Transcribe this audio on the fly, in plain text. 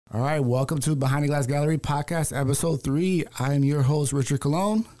All right, welcome to Behind the Glass Gallery Podcast, Episode 3. I am your host, Richard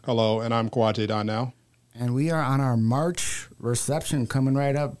Colon. Hello, and I'm Quajay Donnell. And we are on our March reception coming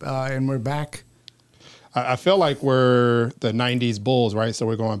right up, and we're back. I feel like we're the 90s Bulls, right? So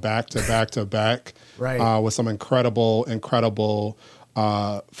we're going back to back to back right. With some incredible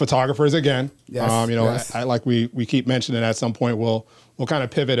photographers again. Yes, yes. Like we keep mentioning at some point, we'll kind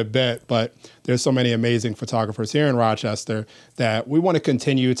of pivot a bit, but there's so many amazing photographers here in Rochester that we want to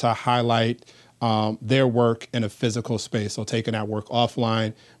continue to highlight their work in a physical space. So taking that work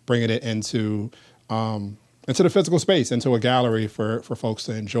offline, bringing it into the physical space, into a gallery for folks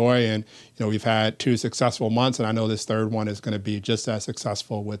to enjoy. And, you know, we've had 2 successful months, and I know this third one is going to be just as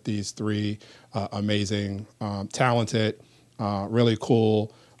successful with these 3 amazing, talented, really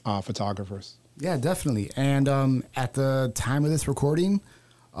cool photographers. Yeah, definitely. And at the time of this recording,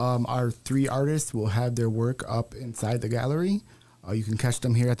 our 3 artists will have their work up inside the gallery. You can catch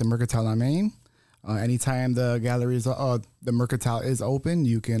them here at the Mercantile on Main. Anytime the gallery is the Mercantile is open,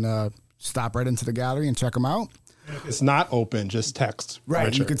 you can stop right into the gallery and check them out. If it's not open, just text. Right,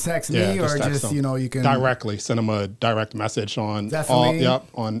 Richard. you could text me or just you can directly send him a direct message on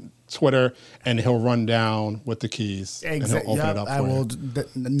on Twitter, and he'll run down with the keys and he'll open it up for you.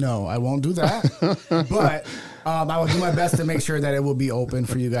 No, I won't do that. But I will do my best to make sure that it will be open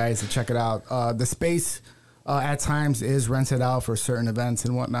for you guys to check it out. The space at times is rented out for certain events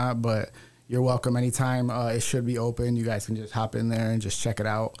and whatnot, but you're welcome anytime. It should be open. You guys can just hop in there and just check it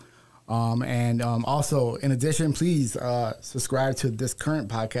out. Also, in addition, please subscribe to this current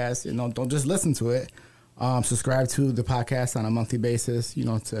podcast. Don't just listen to it. Subscribe to the podcast on a monthly basis,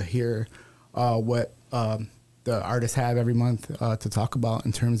 to hear what the artists have every month to talk about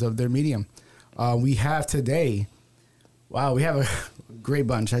in terms of their medium. We have today, we have a great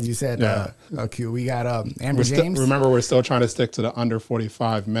bunch, as you said. Yeah. Q. We got Amber James. Remember, we're still trying to stick to the under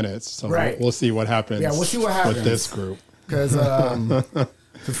 45 minutes, so right. we'll see what happens. Yeah, we'll see what happens with this group. Because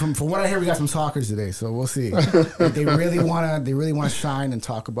from what I hear, we got some talkers today, so we'll see. They really want to shine and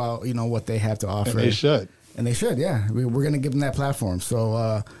talk about what they have to offer. And they should. Yeah. We're gonna give them that platform.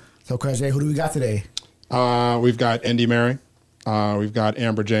 So Quajay, who do we got today? We've got Indy Mary, we've got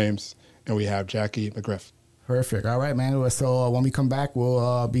Amber James, and we have Jackie McGriff. Perfect. All right, man. So when we come back,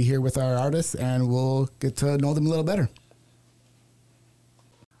 we'll be here with our artists, and we'll get to know them a little better.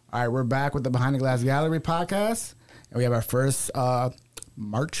 All right, we're back with the Behind the Glass Gallery podcast, and we have our first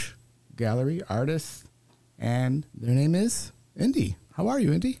March gallery artist, and their name is Indy. How are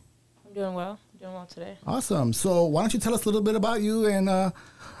you, Indy? I'm doing well. Today. Awesome. So why don't you tell us a little bit about you and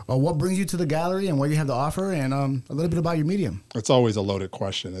what brings you to the gallery and what you have to offer, and a little bit about your medium. It's always a loaded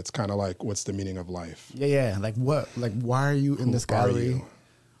question. It's kind of like, what's the meaning of life? Yeah. Like what? Like why are you in this gallery?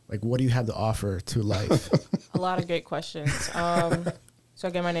 Like what do you have to offer to life? A lot of great questions. So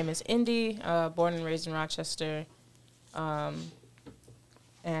again, my name is Indy, born and raised in Rochester. And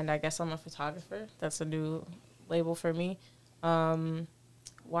I guess I'm a photographer. That's a new label for me.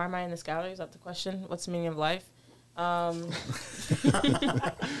 Why am I in this gallery? Is that the question? What's the meaning of life? That's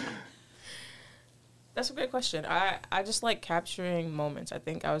a great question. I just like capturing moments. I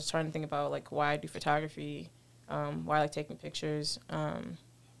think I was trying to think about like why I do photography, why I like taking pictures. And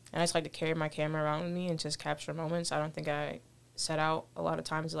I just like to carry my camera around with me and just capture moments. I don't think I set out a lot of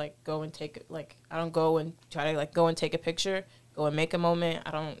times to like go and take I don't go and try to like go and take a picture, go and make a moment.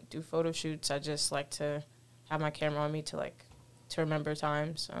 I don't do photo shoots. I just like to have my camera on me to remember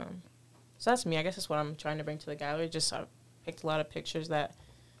times. So that's me. I guess that's what I'm trying to bring to the gallery. Just I picked a lot of pictures that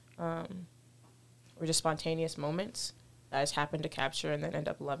were just spontaneous moments that I just happened to capture and then end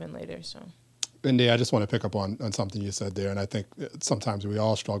up loving later. So, Indy, I just want to pick up on something you said there, and I think sometimes we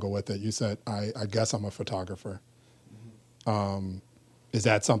all struggle with it. You said, I guess I'm a photographer. Mm-hmm. Is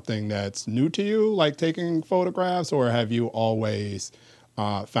that something that's new to you, like taking photographs, or have you always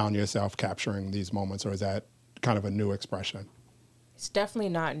found yourself capturing these moments, or is that kind of a new expression? It's definitely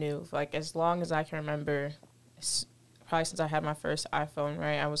not new. Like, as long as I can remember, probably since I had my first iPhone,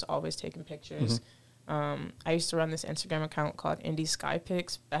 right, I was always taking pictures. Mm-hmm. I used to run this Instagram account called Indy Sky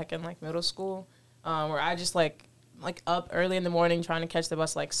Pics back in, like, middle school, where I just, like up early in the morning trying to catch the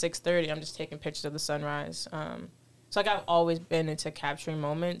bus, like, 6:30. I'm just taking pictures of the sunrise. So, like, I've always been into capturing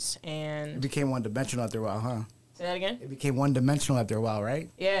moments, and... It became one-dimensional after a while, huh? Say that again? It became one-dimensional after a while, right?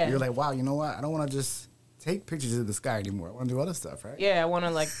 Yeah. You're like, wow, you know what? I don't want to just take pictures of the sky anymore. I want to do other stuff, right? Yeah, I want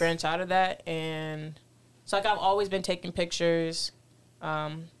to, like, branch out of that. And so, like, I've always been taking pictures.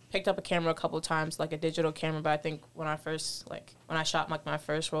 picked up a camera a couple of times, like a digital camera, but I think when I shot like my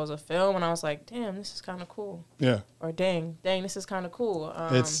first rolls of film, and I was like, damn, this is kind of cool. Yeah. Or dang, this is kind of cool.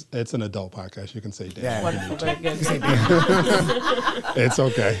 It's an adult podcast. You can say dang. Yeah. Wonderful, very good. It's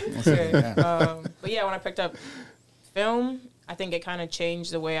okay. But yeah, when I picked up film, I think it kind of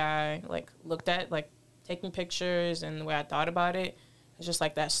changed the way I like looked at like taking pictures and the way I thought about it. It's just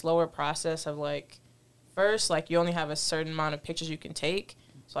like that slower process of like, first, like you only have a certain amount of pictures you can take.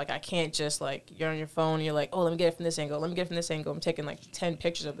 So like I can't just like, you're on your phone, you're like, oh, let me get it from this angle, I'm taking like 10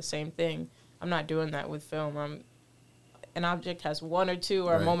 pictures of the same thing. I'm not doing that with film. An object has one or two,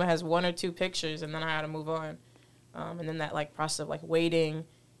 or a moment has one or two pictures, and then I had to move on. And then that like process of like waiting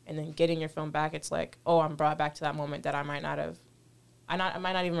and then getting your film back, it's like, oh, I'm brought back to that moment that I might not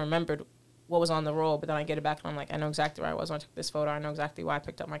even remembered what was on the roll, but then I get it back and I'm like, I know exactly where I was when I took this photo. I know exactly why I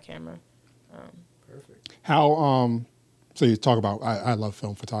picked up my camera. Perfect. How, so you talk about, I love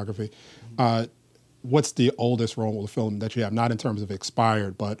film photography. What's the oldest roll of film that you have? Not in terms of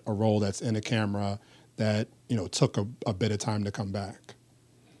expired, but a roll that's in a camera that, you know, took a bit of time to come back.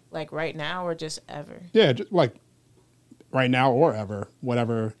 Like right now or just ever? Yeah, like right now or ever,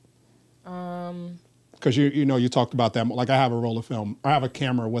 whatever. Because you talked about that. Like I have a roll of film. I have a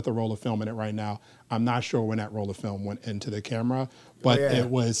camera with a roll of film in it right now. I'm not sure when that roll of film went into the camera, but it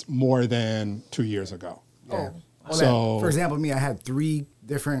was more than 2 years ago. Yeah. Oh. So, for example, I had 3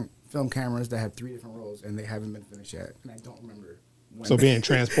 different film cameras that had 3 different rolls, and they haven't been finished yet, and I don't remember when. So being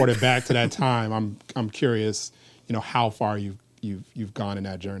transported back to that time, I'm curious, you know, how far you've gone in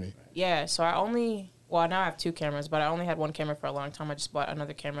that journey. Yeah, so now I have 2 cameras, but I only had 1 camera for a long time. I just bought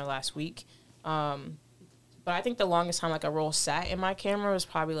another camera last week. But I think the longest time like a roll sat in my camera was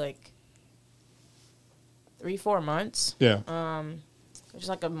probably like 3-4 months. Yeah. It was just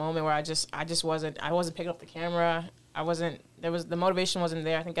like a moment where I wasn't picking up the camera. The motivation wasn't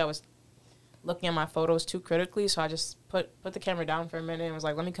there. I think I was looking at my photos too critically, so I just put the camera down for a minute and was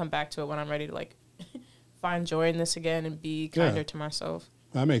like, let me come back to it when I'm ready to like find joy in this again and be kinder to myself.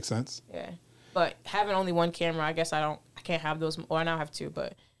 That makes sense. Yeah. But having only 1 camera, I guess I can't have those, or I now have 2,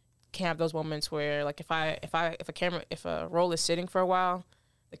 but can't have those moments where like if a roll is sitting for a while,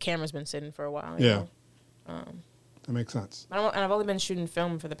 the camera's been sitting for a while. You know? That makes sense. And I've only been shooting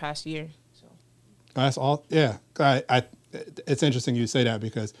film for the past year. So that's all. Yeah. It's interesting you say that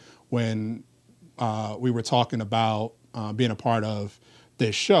because when we were talking about being a part of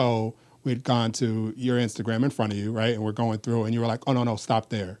this show, we'd gone to your Instagram in front of you, right? And we're going through and you were like, oh, no, stop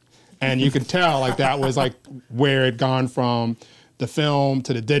there. And you could tell like that was like where it gone from the film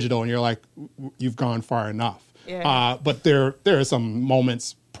to the digital. And you're like, you've gone far enough. Yeah. But there are some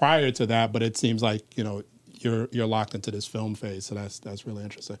moments prior to that, but it seems like, you know, you're locked into this film phase. So that's really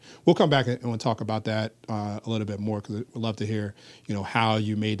interesting. We'll come back and we'll talk about that a little bit more because we'd love to hear, you know, how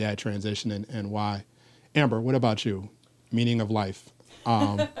you made that transition and why. Amber, what about you? Meaning of life.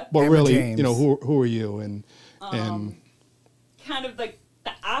 But really, James. you know, who are you and kind of like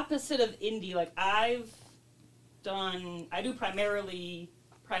the opposite of Indy. Like I do primarily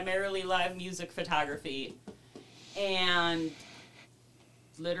live music photography, and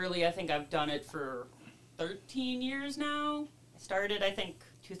literally I think I've done it for 13 years now. I started, I think,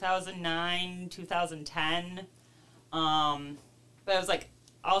 2009, 2010. But I was like,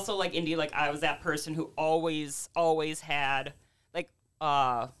 also like Indy, like I was that person who always had like,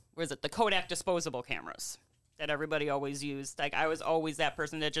 the Kodak disposable cameras that everybody always used. Like I was always that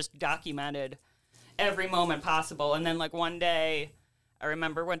person that just documented every moment possible. And then like one day, I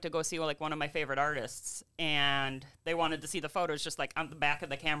remember went to go see like one of my favorite artists, and they wanted to see the photos just like on the back of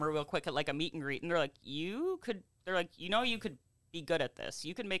the camera real quick at like a meet and greet. And they're like, you could be good at this.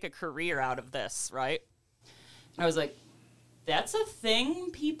 You could make a career out of this, right? And I was like, that's a thing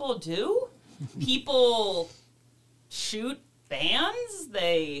people do? People shoot bands?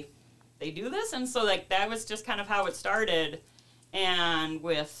 They do this? And so like that was just kind of how it started. And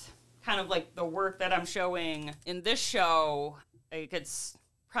with kind of like the work that I'm showing in this show, like it's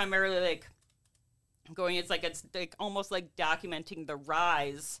primarily like it's like almost like documenting the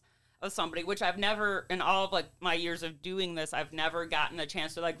rise of somebody, which I've never, in all of like my years of doing this, I've never gotten a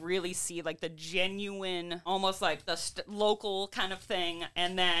chance to like really see like the genuine, almost like the local kind of thing.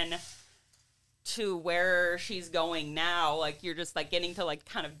 And then to where she's going now, like you're just like getting to like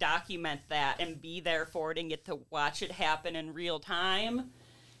kind of document that and be there for it and get to watch it happen in real time.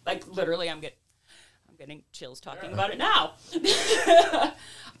 Like literally I'm getting chills talking about it now.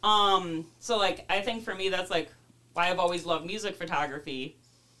 So like I think for me that's like why I've always loved music photography,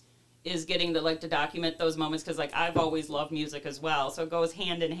 is getting to like to document those moments, because like I've always loved music as well, so it goes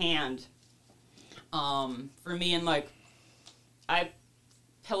hand in hand for me. And like I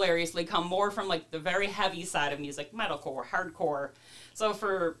hilariously come more from like the very heavy side of music, metalcore, hardcore. So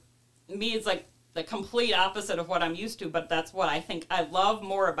for me, it's like the complete opposite of what I'm used to, but that's what I think I love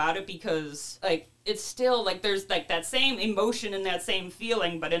more about it, because like it's still like there's like that same emotion and that same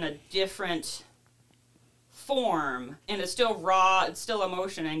feeling, but in a different form, and it's still raw, it's still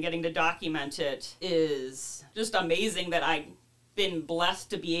emotion, and getting to document it is just amazing that I've been blessed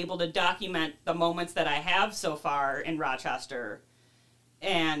to be able to document the moments that I have so far in Rochester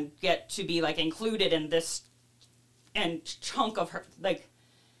and get to be like included in this and chunk of her like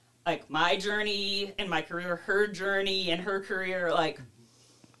my journey and my career, her journey and her career, like.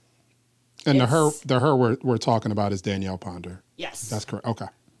 And the her we're talking about is Danielle Ponder. Yes, that's correct. Okay.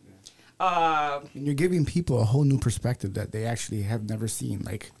 And you're giving people a whole new perspective that they actually have never seen.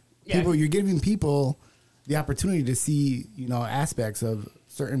 Like people, you're giving people the opportunity to see, you know, aspects of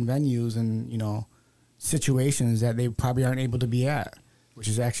certain venues and, you know, situations that they probably aren't able to be at, which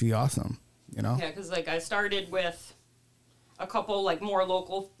is actually awesome. You know. Yeah, because like I started with a couple like more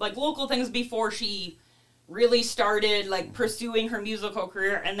local things before she really started like pursuing her musical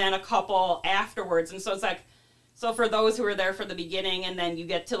career, and then a couple afterwards. And so it's like, so for those who were there for the beginning, and then you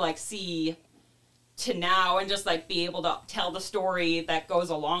get to like see to now and just like be able to tell the story that goes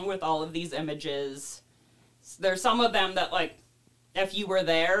along with all of these images. There's some of them that like, if you were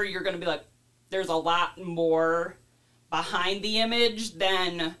there, you're going to be like, there's a lot more behind the image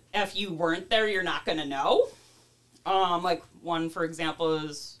than if you weren't there, you're not going to know. Like one, for example,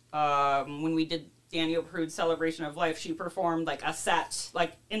 is when we did Danielle Prude's Celebration of Life, she performed like a set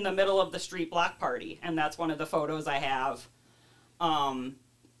like in the middle of the street block party, and that's one of the photos I have. And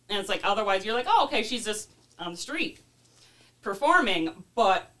it's like, otherwise you're like, oh, okay, she's just on the street performing,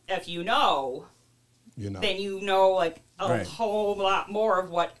 but if you know, then you know like a whole lot more of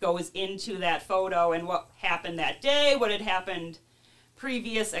what goes into that photo and what happened that day, what had happened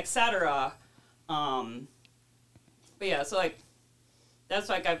previous, etc. But yeah, so like that's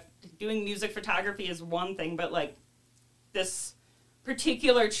like doing music photography is one thing, but like this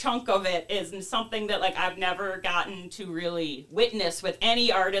particular chunk of it is something that like I've never gotten to really witness with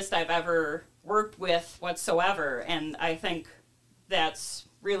any artist I've ever worked with whatsoever, and I think that's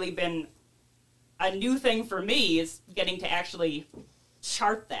really been a new thing for me, is getting to actually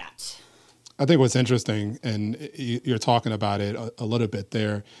chart that. I think what's interesting, and you're talking about it a little bit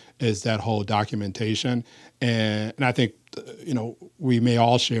there, is that whole documentation. And I think, you know, we may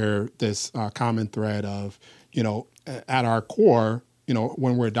all share this common thread of, you know, at our core, you know,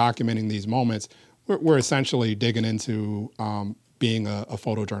 when we're documenting these moments, we're essentially digging into being a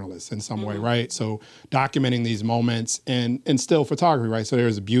photojournalist in some way, right? So documenting these moments and still photography, right? So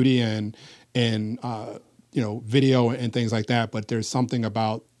there's beauty in you know, video and things like that, but there's something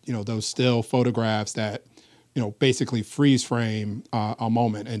about, you know, those still photographs that, you know, basically freeze frame a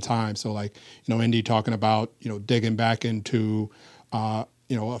moment in time. So like, you know, Indy talking about, you know, digging back into,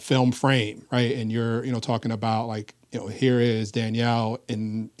 you know, a film frame, right? And you're, you know, talking about like, you know, here is Danielle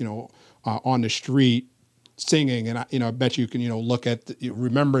in, you know, on the street singing. And, you know, I bet you can, you know, look at,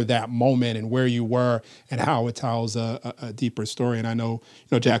 remember that moment and where you were and how it tells a deeper story. And I know, you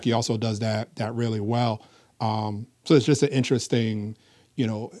know, Jackie also does that really well. So it's just an interesting, you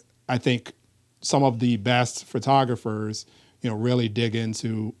know, I think some of the best photographers, you know, really dig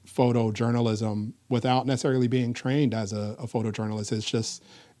into photojournalism without necessarily being trained as a photojournalist. It's just,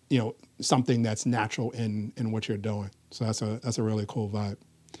 you know, something that's natural in what you're doing. So that's a really cool vibe.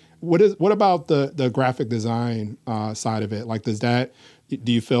 What about the graphic design side of it? Like, do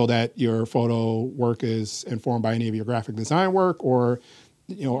you feel that your photo work is informed by any of your graphic design work, or,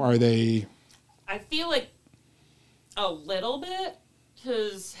 you know, are they? I feel like a little bit,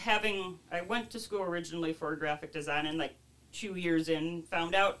 because I went to school originally for graphic design, and like 2 years in,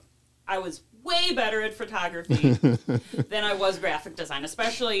 found out I was way better at photography than I was graphic design,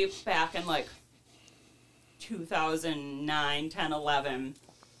 especially back in like 2009, 10, 11.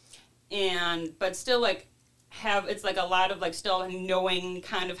 But still like it's like a lot of like still knowing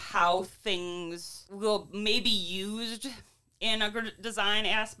kind of how things will maybe used in a design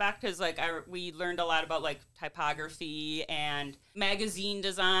aspect, because like we learned a lot about like typography and magazine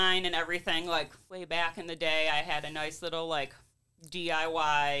design and everything. Like way back in the day, I had a nice little like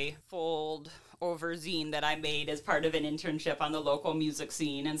DIY fold over zine that I made as part of an internship on the local music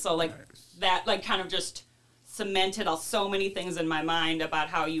scene. And so like that like kind of just cemented so many things in my mind about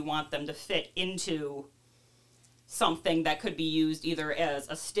how you want them to fit into something that could be used either as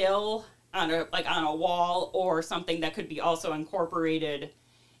a still on a wall, or something that could be also incorporated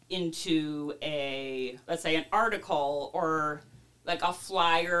into let's say an article, or like a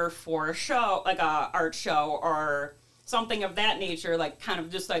flyer for a show, like a art show, or something of that nature, like kind of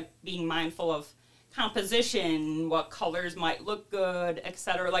just like being mindful of composition, what colors might look good,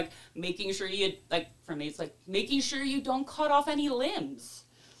 etc. Like making sure you, like for me, it's like making sure you don't cut off any limbs.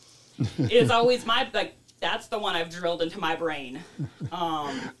 Is always my, like, that's the one I've drilled into my brain.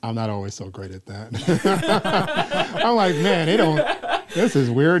 I'm not always so great at that. I'm like, man, this is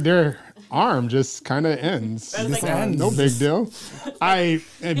weird. Their arm just kind of ends. No big deal. I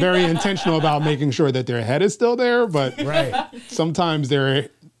am very intentional about making sure that their head is still there, but sometimes they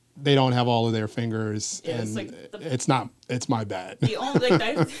don't have all of their fingers, and it's my bad. The only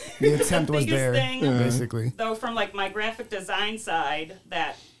the attempt was there, thing, basically. Though from like my graphic design side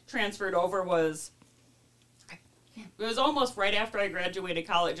that transferred over was, it was almost right after I graduated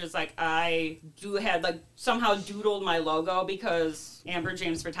college. It's like I had like somehow doodled my logo, because Amber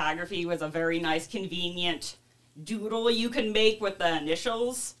James Photography was a very nice, convenient doodle you can make with the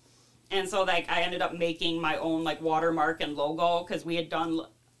initials. And so like I ended up making my own like watermark and logo, because we had done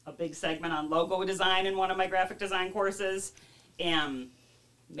a big segment on logo design in one of my graphic design courses, and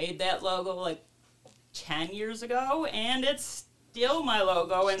made that logo like 10 years ago, and it's still my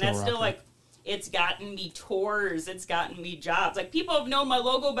logo, and that's still like, it's gotten me tours, it's gotten me jobs. Like, people have known my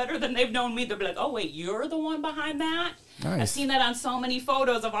logo better than they've known me. They'll be like, oh wait, you're the one behind that? Nice. I've seen that on so many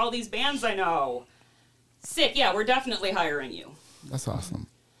photos of all these bands I know. Sick. Yeah, we're definitely hiring you. That's awesome.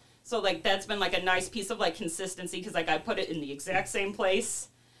 So like that's been like a nice piece of like consistency, because like I put it in the exact same place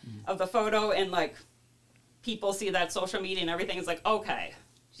of the photo, and like people see that social media and everything is like, okay,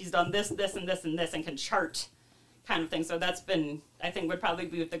 she's done this, this, and this, and this, and can chart kind of thing. So that's been, I think, would probably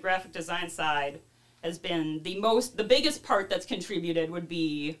be with the graphic design side, has been the biggest part that's contributed would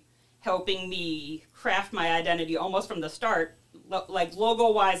be helping me craft my identity almost from the start, like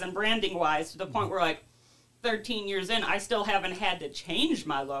logo-wise and branding-wise, to the point where like 13 years in, I still haven't had to change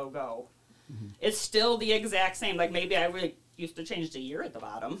my logo. It's still the exact same. Like maybe I really used to change the year at the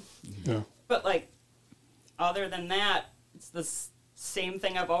bottom. Yeah. But like, other than that, it's the same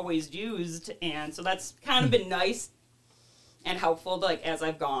thing I've always used, and so that's kind of been nice and helpful to, like, as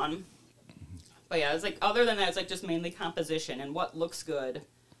I've gone. But yeah, it's like, other than that, it's like just mainly composition and what looks good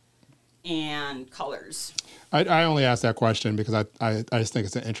and colors. I only asked that question because I just think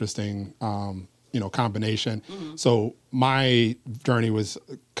it's an interesting combination. So my journey was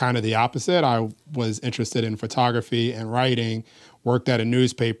kind of the opposite. I was interested in photography and writing, worked at a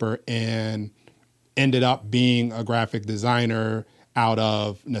newspaper, and ended up being a graphic designer out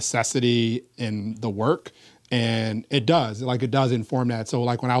of necessity in the work. And it does inform that. So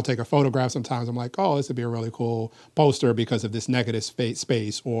like when I'll take a photograph, sometimes I'm like, oh, this would be a really cool poster because of this negative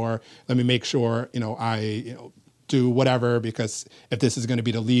space, or let me make sure, I do whatever, because if this is going to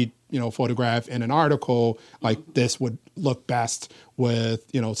be the lead, photograph in an article, like this would look best with,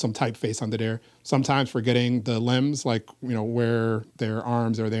 some typeface under there. Sometimes forgetting the limbs, like, where their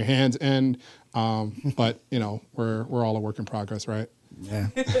arms or their hands end. But we're all a work in progress, right? Yeah,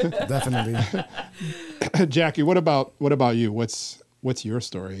 definitely. Jackie, what about you? What's your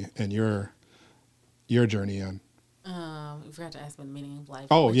story and your journey on? We forgot to ask about the meaning of life.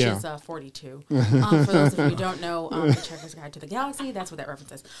 Oh, which is 42. For those of you who don't know, The Hitchhiker's Guide to the Galaxy, that's what that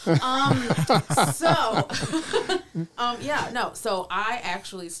reference is. So I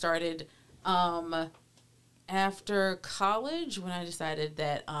actually started after college, when I decided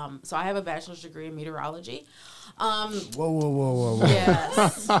that, so I have a bachelor's degree in meteorology. Whoa.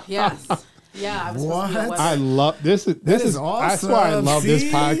 Yes. Yeah, I was I love this. This is awesome. That's why I love this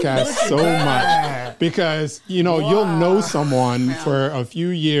podcast so much, because you'll know someone for a few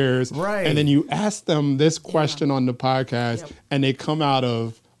years, right? And then you ask them this question on the podcast, and they come out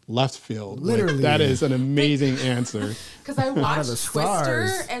of left field. Literally, like, that is an amazing answer. Because I watched Twister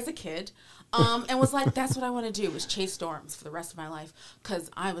as a kid. And was like, that's what I want to do, is chase storms for the rest of my life, because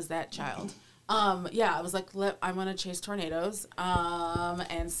I was that child. I was like, I want to chase tornadoes.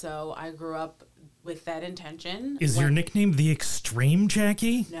 And so I grew up with that intention. Is your nickname The Extreme,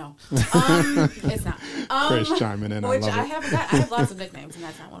 Jackie? No. It's not. Chris chiming in. Which I have lots of nicknames, and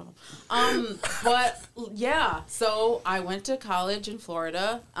that's not one of them. But yeah, so I went to college in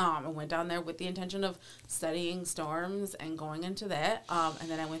Florida. I went down there with the intention of studying storms and going into that. And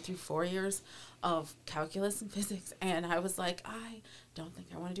then I went through 4 years of calculus and physics, and I was like, I don't think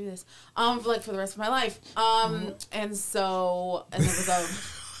I want to do this for the rest of my life. And it was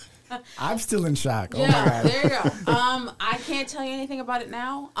I'm still in shock. Yeah, oh my God. There you go. I can't tell you anything about it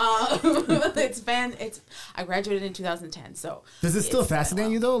now. I graduated in 2010, so. Does it still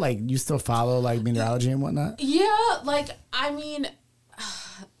fascinate you though? Like, you still follow like meteorology and whatnot? Yeah,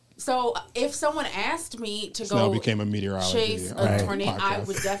 So if someone asked me to So now go became a meteorology chase a tornado, I podcast.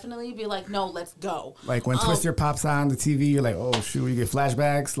 would definitely be like, no, let's go. Like when Twister pops on the TV, you're like, oh shoot, you get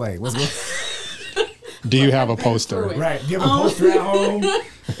flashbacks. Like what's Do you have a poster? through it. right? Do you have a poster at home?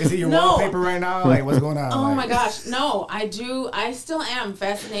 Is it your No. wallpaper right now? Like what's going on? Oh Like, my gosh, no, I do. I still am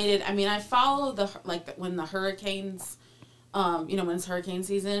fascinated. I mean, I follow when the hurricanes, when it's hurricane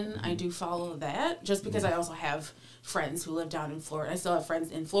season, I do follow that just because I also have friends who live down in Florida. I still have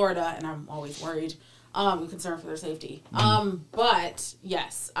friends in Florida, and I'm always worried, concerned for their safety. But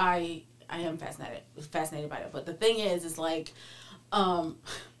yes, I am fascinated by it. But the thing is like,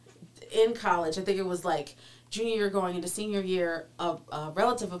 in college, I think it was like junior year going into senior year, a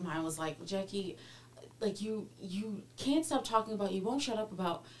relative of mine was like, Jackie, like you can't stop talking about, you won't shut up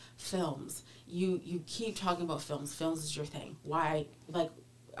about films. You keep talking about films. Films is your thing. Why, like,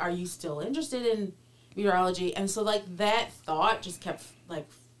 are you still interested in meteorology? And so like that thought just kept like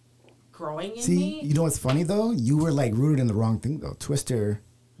growing in me. You know what's funny though? You were like rooted in the wrong thing though. Twister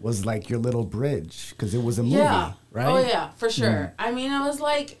was like your little bridge because it was a movie, right? Oh yeah, for sure. I mean, I was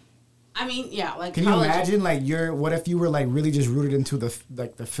like, like. Can you imagine like what if you were like really just rooted into the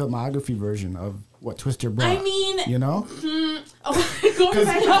filmography version of what Twister brought? I mean, you know, going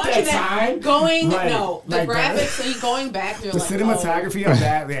back watching that, the like graphics, and going back, you're the like, cinematography of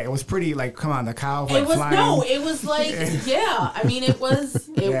that, yeah, it was pretty. Like, come on, the cow like it was flying. it was like, yeah. I mean, it was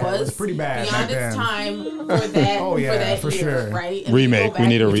pretty bad beyond back its then. time for that. Oh, yeah, for that for year, sure. Right? And Remake. We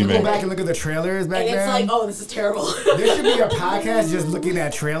need a If you go remake. back and look at the trailers back And it's then, like, oh, this is terrible. there should be a podcast just looking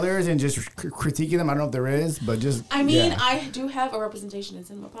at trailers and just critiquing them. I don't know if there is, but just. I mean, yeah. I do have a representation in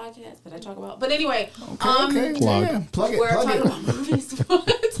cinema podcast that I talk about. But anyway, Okay. Plug. Yeah, plug it. we're Plug talking it. about movies. Plug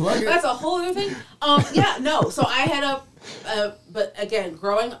it. That's a whole other thing. So I had but again,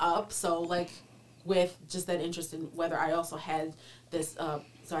 growing up, so like with just that interest in weather, I also had this, so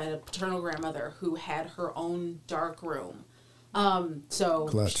I had a paternal grandmother who had her own dark room. So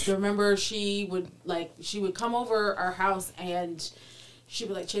Clutch. I remember she would come over our house and she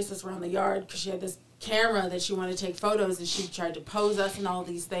would like chase us around the yard because she had this camera that she wanted to take photos, and she tried to pose us and all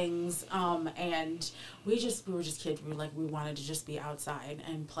these things. And we were just kids. We wanted to just be outside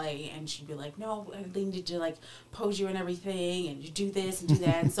and play. And she'd be like, no, I needed to like pose you and everything, and you do this and do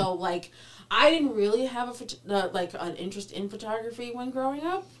that. And so like, I didn't really have an interest in photography when growing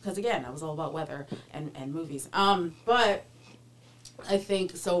up, because again, I was all about weather and movies. But I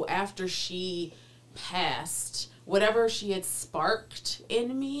think so after she passed, whatever she had sparked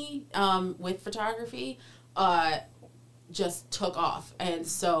in me with photography just took off. And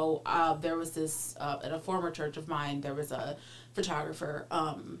so there was this, at a former church of mine, there was a photographer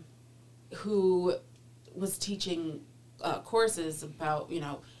who was teaching courses about,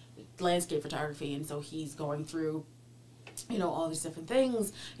 landscape photography. And so he's going through all these different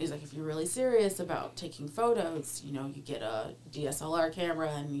things. He's like, if you're really serious about taking photos, you get a DSLR camera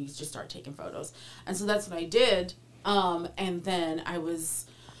and you just start taking photos. And so that's what I did. And then I was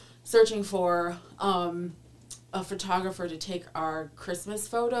searching for a photographer to take our Christmas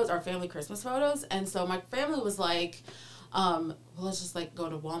photos, our family Christmas photos. And so my family was like, well, let's just like go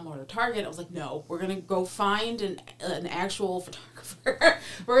to Walmart or Target. I was like, no, we're going to go find an actual photographer.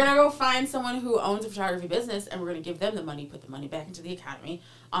 We're going to go find someone who owns a photography business, and we're going to give them the money, put the money back into the economy.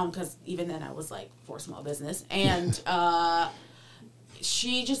 Because even then I was like for small business. And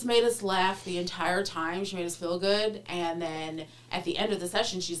she just made us laugh the entire time. She made us feel good. And then at the end of the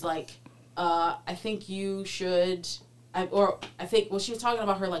session, she's like, I think you should... she was talking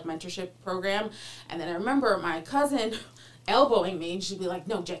about her like mentorship program. And then I remember my cousin elbowing me, and she'd be like,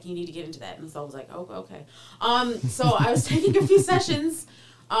 no, Jackie, you need to get into that. And so I was like, oh, okay. So I was taking a few sessions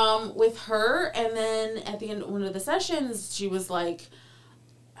with her, and then at the end of one of the sessions, she was like,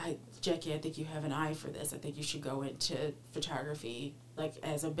 Jackie, I think you have an eye for this. I think you should go into photography like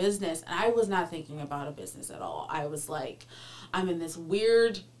as a business. And I was not thinking about a business at all. I was like, I'm in this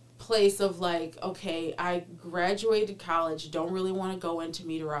weird place of like, okay, I graduated college, don't really want to go into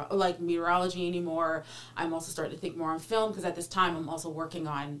meteorology anymore. I'm also starting to think more on film, because at this time I'm also working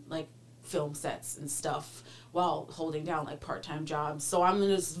on like film sets and stuff while holding down like part-time jobs. So I'm in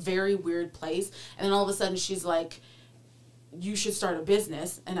this very weird place. And then all of a sudden she's like, you should start a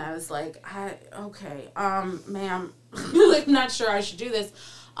business. And I was like, okay, ma'am, like, I'm not sure I should do this.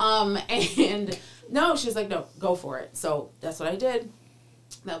 And no, she was like, no, go for it. So that's what I did.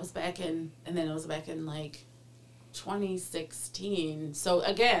 That was back in like 2016. So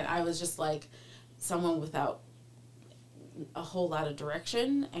again, I was just like someone without a whole lot of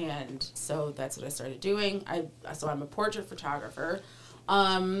direction, and so that's what I started doing. So I'm a portrait photographer.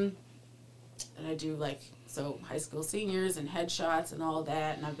 and I do high school seniors and headshots and all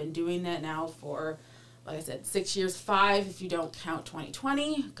that. And I've been doing that now for, like I said, 6 years, 5 if you don't count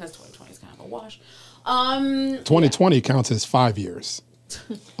 2020, because 2020 is kind of a wash. 2020 counts as 5 years.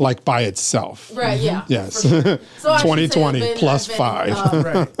 Like by itself. Right, yeah. Yes. Sure. So 2020 plus 5.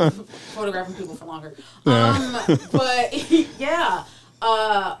 Right. Photographing people for longer. Yeah. But yeah.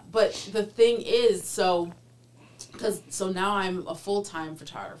 But the thing is, so now I'm a full-time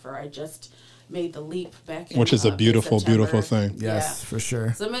photographer. I just made the leap back in, which is a beautiful, beautiful thing. Yes, for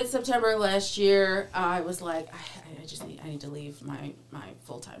sure. So mid-September last year, I was like, I need to leave my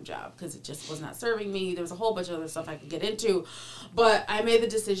full-time job because it just was not serving me. There was a whole bunch of other stuff I could get into, but I made the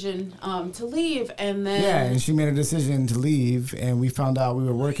decision to leave, and then and she made a decision to leave, and we found out we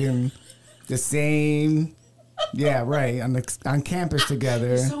were working the same. Yeah, right. On campus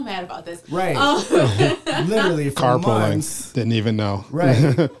together. I'm so mad about this. Right. Literally for months. Carpooling. Didn't even know.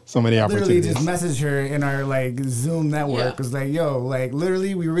 Right. So many opportunities. Literally just messaged her in our Zoom network. Yeah. It was like, yo,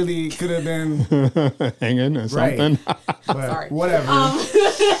 literally we really could have been hanging or something. But Sorry. whatever.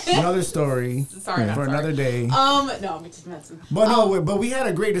 Another story. Sorry, for another day. No, I'm just messing. But but we had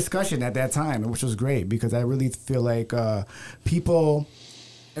a great discussion at that time, which was great because I really feel like people.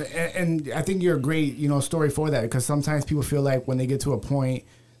 And I think you're a great, story for that because sometimes people feel like when they get to a point,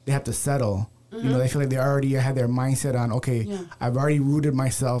 they have to settle. Mm-hmm. They feel like they already had their mindset on, okay, I've already rooted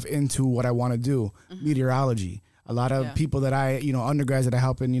myself into what I want to do, meteorology. A lot of people that I, undergrads that I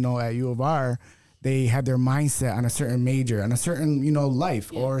help in, at U of R, they have their mindset on a certain major, on a certain,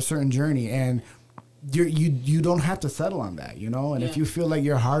 life or a certain journey. And you don't have to settle on that, And if you feel like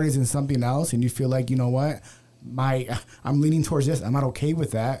your heart is in something else and you feel like, I'm leaning towards this. I'm not okay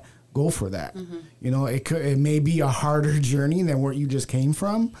with that. Go for that. Mm-hmm. It may be a harder journey than where you just came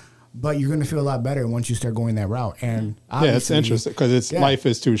from, but you're going to feel a lot better once you start going that route. And it's interesting because life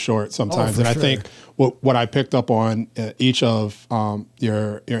is too short sometimes. And I think what I picked up on each of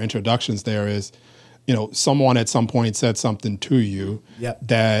your introductions there is, someone at some point said something to you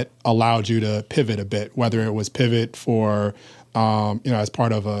that allowed you to pivot a bit, whether it was pivot for as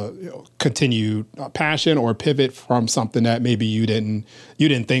part of a continued passion or pivot from something that maybe you didn't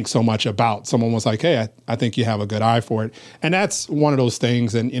think so much about. Someone was like, hey, I think you have a good eye for it. And that's one of those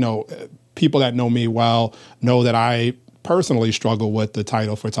things. And, people that know me well know that I personally struggle with the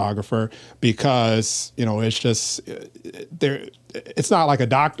title photographer because, it's just it's not like a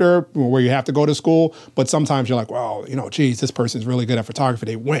doctor where you have to go to school, but sometimes you're like, well, geez, this person's really good at photography.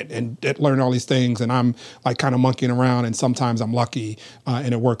 They went and learned all these things and I'm like kind of monkeying around and sometimes I'm lucky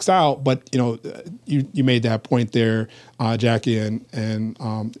and it works out. But, you made that point there, Jackie, and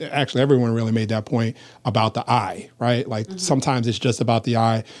actually everyone really made that point about the eye, right? Like sometimes it's just about the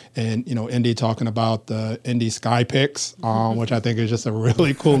eye and, Indy talking about the Indy Sky Pics, which I think is just a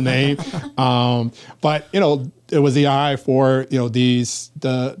really cool name. But, it was the eye for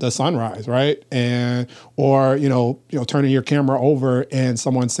the sunrise, right? And or turning your camera over and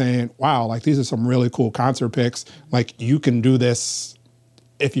someone saying, "Wow, like these are some really cool concert pics. Like you can do this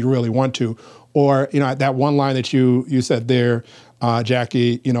if you really want to." Or that one line that you said there,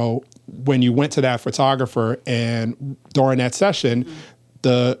 Jackie. When you went to that photographer and during that session.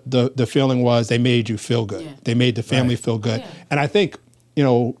 The feeling was they made you feel good. Yeah. They made the family feel good. And I think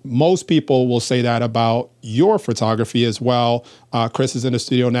most people will say that about your photography as well. Chris is in the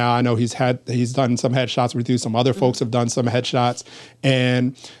studio now. I know he's done some headshots with you. Some other folks have done some headshots,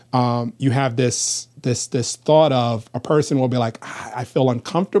 and you have this thought of a person will be like, I feel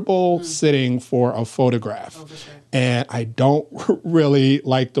uncomfortable sitting for a photograph, for sure. And I don't really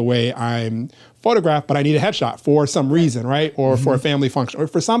like the way I'm photographed, but I need a headshot for some reason, right? Or for a family function, or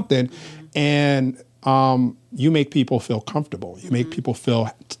for something, and you make people feel comfortable. You make people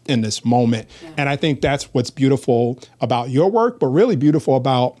feel in this moment. Yeah. And I think that's what's beautiful about your work, but really beautiful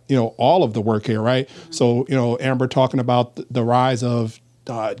about, all of the work here, right? Mm-hmm. So, Amber talking about the rise of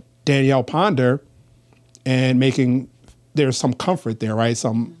Danielle Ponder and there's some comfort there, right?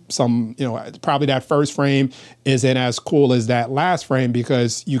 Some probably that first frame isn't as cool as that last frame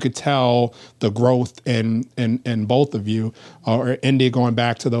because you could tell the growth in both of you. Or Indy going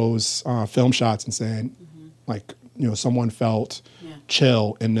back to those film shots and saying, like, someone felt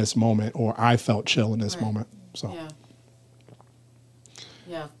chill in this moment, or I felt chill in this moment. So,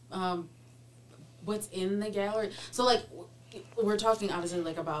 what's in the gallery? So, like, we're talking obviously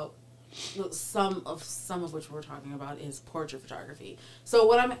like about. Some of which we're talking about is portrait photography. So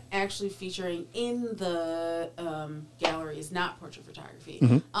what I'm actually featuring in the gallery is not portrait photography.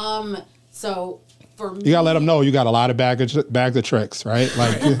 Mm-hmm. So for me, you gotta let them know you got a lot of bags of tricks, right?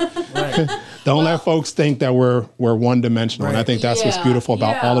 Like, don't let folks think that we're one dimensional. Right. And I think that's what's beautiful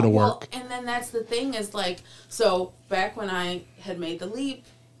about all of the work. And then and that's the thing is like, so back when I had made the leap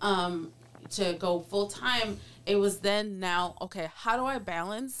to go full time, it was then now, okay, how do I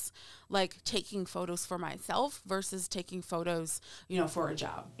balance like taking photos for myself versus taking photos, for a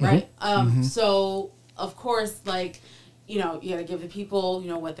job, right? So of course, like, you got to give the people,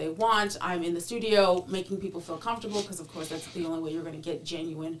 what they want. I'm in the studio making people feel comfortable because, of course, that's the only way you're going to get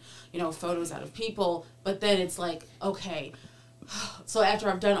genuine, photos out of people. But then it's like, okay, so after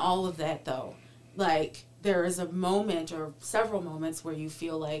I've done all of that, though, like there is a moment or several moments where you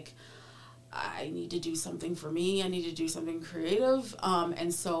feel like I need to do something for me. I need to do something creative.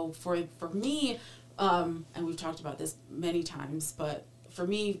 And so for me, and we've talked about this many times, but for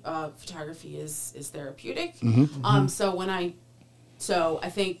me, photography is therapeutic. So I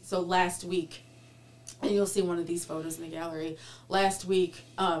think last week, and you'll see one of these photos in the gallery. Last week,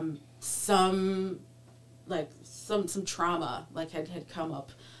 some trauma had come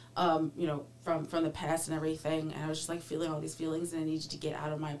up, from the past and everything, and I was just like feeling all these feelings, and I needed to get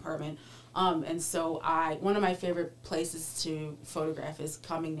out of my apartment. And so one of my favorite places to photograph is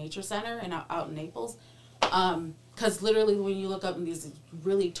Cumming Nature Center and out in Naples. Because literally when you look up in these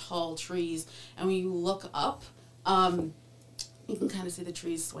really tall trees, and when you look up, you can kind of see the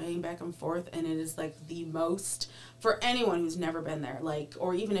trees swaying back and forth, and it is like the most, for anyone who's never been there, like,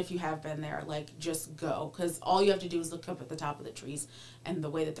 or even if you have been there, like, just go, because all you have to do is look up at the top of the trees, and the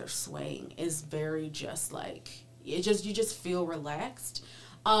way that they're swaying is very just like, you just feel relaxed.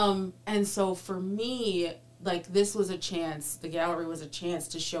 And so for me, like, this was a chance, the gallery was a chance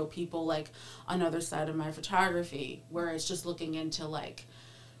to show people, like, another side of my photography, where it's just looking into, like,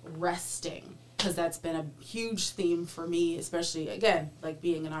 resting, because that's been a huge theme for me, especially, again, like,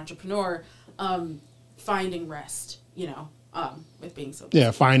 being an entrepreneur, finding rest, with being so busy.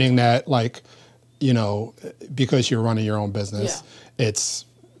 Yeah, finding that, like, because you're running your own business, it's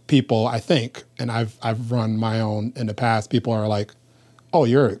people, I think, and I've run my own in the past, people are like, oh,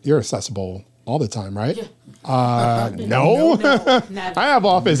 you're accessible all the time, right? Yeah. No. Never. I have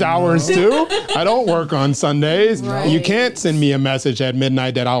office hours too. I don't work on Sundays. Right. You can't send me a message at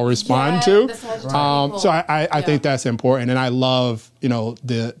midnight that I'll respond to. That's what I tell So I think that's important, and I love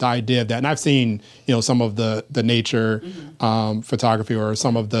the idea of that. And I've seen some of the nature photography, or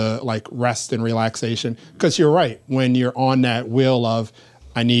some of the like rest and relaxation. Because you're right, when you're on that wheel of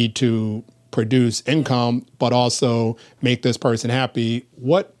I need to produce income, but also make this person happy.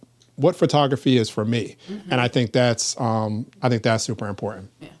 What photography is for me, and I think that's super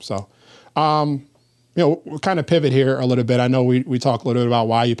important. Yeah. So, we'll kind of pivot here a little bit. I know we talked a little bit about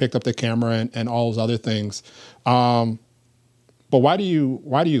why you picked up the camera and all those other things, but why do you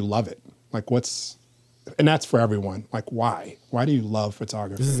love it? Like, and that's for everyone. Like, why do you love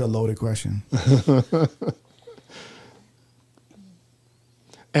photography? This is a loaded question.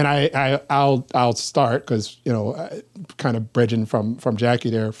 And I'll start because, kind of bridging from Jackie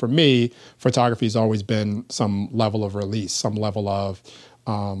there. For me, photography has always been some level of release, some level of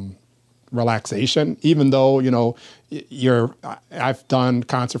relaxation. Even though, I've done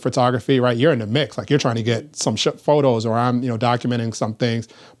concert photography, right? You're in the mix, like you're trying to get some photos, or I'm, documenting some things.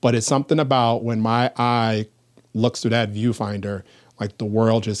 But it's something about when my eye looks through that viewfinder, like the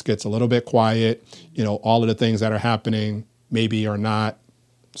world just gets a little bit quiet. All of the things that are happening maybe are not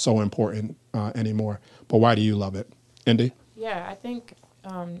so important anymore. But why do you love it, Indy? Yeah, I think,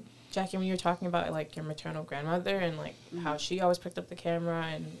 Jackie, when you were talking about like your maternal grandmother and like how she always picked up the camera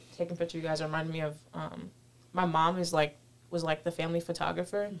and taking pictures of you guys, reminded me of my mom was like the family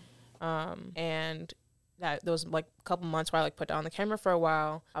photographer, and that there was like a couple months where I like put down the camera for a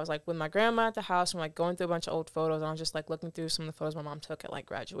while. I was like with my grandma at the house and like going through a bunch of old photos, and I was just like looking through some of the photos my mom took at like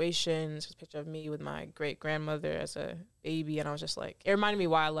graduations. There's a picture of me with my great grandmother as a baby, and I was just like, it reminded me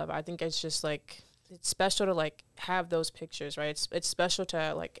why I love it. I think it's just like, it's special to like have those pictures, right? It's special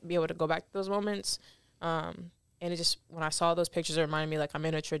to like be able to go back to those moments. And it just, when I saw those pictures, it reminded me like I'm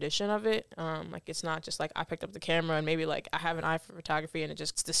in a tradition of it. Like it's not just like I picked up the camera and maybe like I have an eye for photography, and it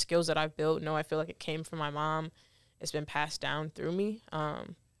just, the skills that I've built, no, I feel like it came from my mom. It's been passed down through me. So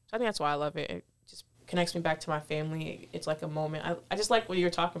I think that's why I love it. It just connects me back to my family. It's like a moment. I just like what you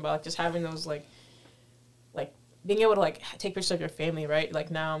were talking about, like just having those like being able to like take pictures of your family, right? Like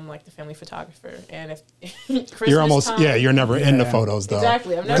now I'm like the family photographer, and if Christmas you're almost time, you're never in the photos though.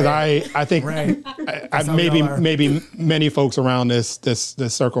 Exactly, I'm never. Because I think maybe many folks around this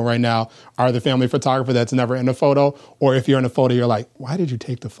circle right now are the family photographer that's never in the photo, or if you're in a photo, you're like, why did you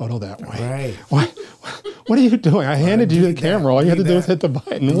take the photo that way? Right. What are you doing? I handed you the camera. All you had to do is hit the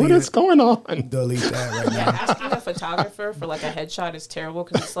button. What is going on? Delete that right now. Yeah, asking a photographer for like a headshot is terrible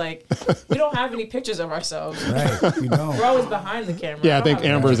because it's like we don't have any pictures of ourselves. Right, you don't. We're always behind the camera. Yeah, I think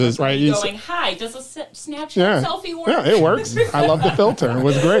Amber's is right. Going, hi, does a Snapchat selfie work? Yeah, it works. I love the filter. It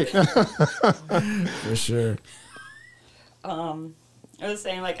was great. For sure. I was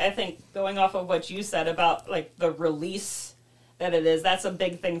saying, like, I think going off of what you said about, like, the release that it is, that's a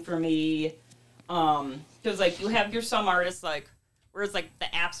big thing for me. Because, like, you have some artists, like, where it's, like,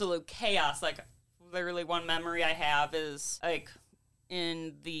 the absolute chaos. Like, literally one memory I have is, like,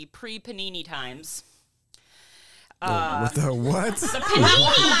 in the pre-Panini times. With the what? The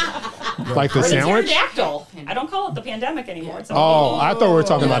panini. Like the sandwich? Pterodactyl. I don't call it the pandemic anymore. It's a Oh, I thought we were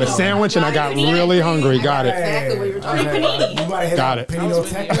talking about a sandwich, and I got really hungry. Got it. Exactly what you were talking about. You might have Got it.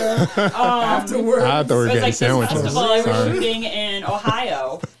 Pinoteca afterwards. I thought we were It was getting like sandwiches. this festival I was Sorry. shooting in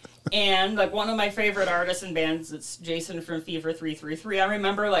Ohio. And like one of my favorite artists and bands, it's Jason from Fever 333. I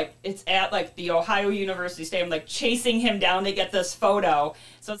remember like it's at like the Ohio University Stadium, like chasing him down to get this photo.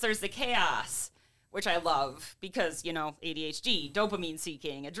 So there's the chaos, which I love because, you know, ADHD, dopamine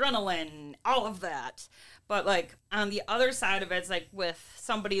seeking, adrenaline, all of that. But like on the other side of it, it's like with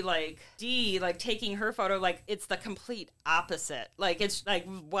somebody like Dee, like taking her photo, like it's the complete opposite. Like it's like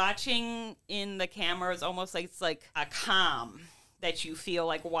watching in the camera is almost like it's like a calm that you feel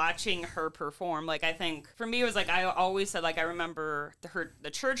like watching her perform. Like I think for me it was like I always said like I remember the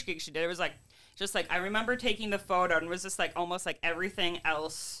church gig she did. It was like just like I remember taking the photo and it was just like almost like everything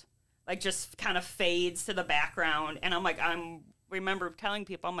else like just kind of fades to the background. And I'm like remember telling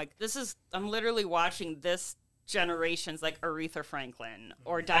people I'm literally watching this generation's like Aretha Franklin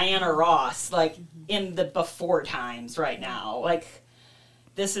or Diana Ross like in the before times right now. Like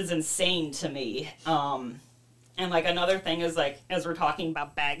this is insane to me. And, like, another thing is, like, as we're talking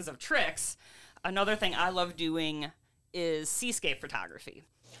about bags of tricks, another thing I love doing is seascape photography.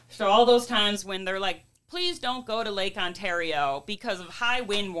 So all those times when they're like, please don't go to Lake Ontario because of high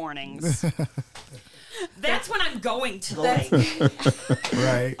wind warnings. That's when I'm going to the lake.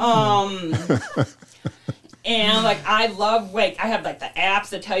 Right. And, like, I love, like, I have, like, the apps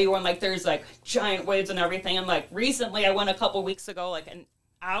that tell you when, like, there's, like, giant waves and everything. And, like, recently I went a couple weeks ago, like, an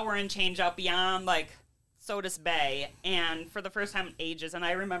hour and change out beyond, like, Sodus Bay, and for the first time in ages, and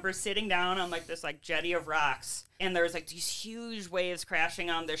I remember sitting down on like this like jetty of rocks, and there's like these huge waves crashing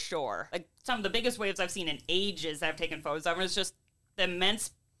on the shore, like some of the biggest waves I've seen in ages that I've taken photos of. It was just the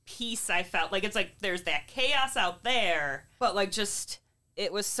immense peace I felt. Like it's like there's that chaos out there, but like just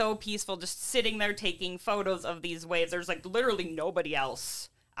it was so peaceful just sitting there taking photos of these waves. There's like literally nobody else,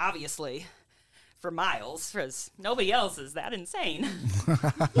 obviously, for miles, because nobody else is that insane.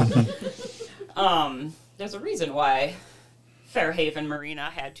 There's a reason why Fairhaven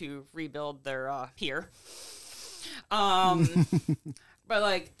Marina had to rebuild their pier. But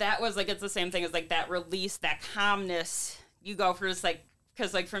like that was like it's the same thing as like that release, that calmness you go for. It's like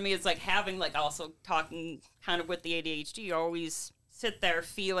because like for me it's like having like also talking kind of with the ADHD. You always sit there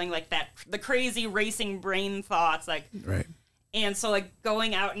feeling like that the crazy racing brain thoughts like Right. And so like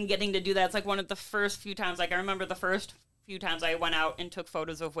going out and getting to do that, it's like one of the first few times. Like I remember the first few times I went out and took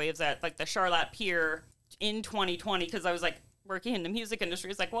photos of waves at like the Charlotte Pier in 2020 because I was like working in the music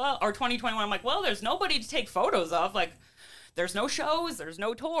industry. It's like, well, or 2021, I'm like, well, there's nobody to take photos of. Like, there's no shows, there's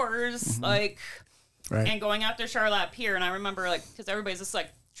no tours, like, Right. and going out to Charlotte Pier. And I remember like, because everybody's just like,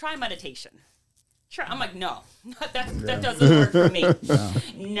 try meditation. Sure. I'm like, no, that doesn't work for me.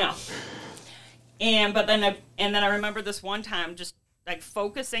 No. But then I remember this one time just like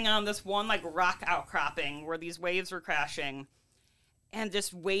focusing on this one like rock outcropping where these waves were crashing and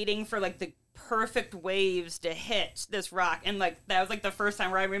just waiting for like the perfect waves to hit this rock. And like that was like the first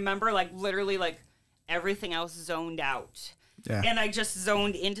time where I remember like literally like everything else zoned out. Yeah. And I just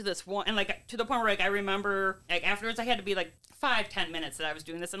zoned into this one, and like to the point where like I remember like afterwards I had to be like 5-10 minutes that I was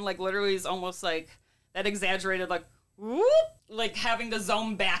doing this, and like literally it's almost like that exaggerated like whoop, like having to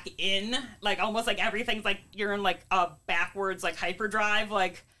zone back in, like almost like everything's like you're in like a backwards like hyperdrive,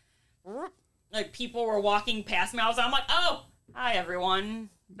 like whoop, like people were walking past me. I'm like, oh, hi everyone,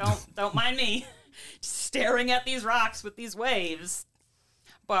 don't mind me, just staring at these rocks with these waves.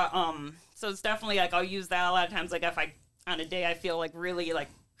 But so it's definitely like I'll use that a lot of times. Like if I on a day I feel like really like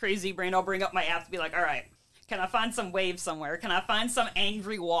crazy brain, I'll bring up my app to be like, all right, can I find some waves somewhere? Can I find some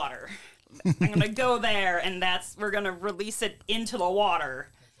angry water? I'm gonna go there, and we're gonna release it into the water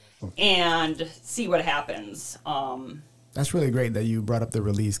and see what happens. That's really great that you brought up the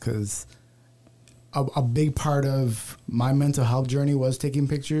release, because a big part of my mental health journey was taking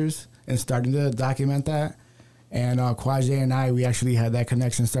pictures and starting to document that. And Quajay and we actually had that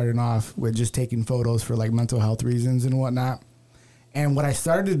connection starting off with just taking photos for like mental health reasons and whatnot. And what I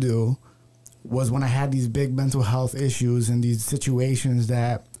started to do was when I had these big mental health issues and these situations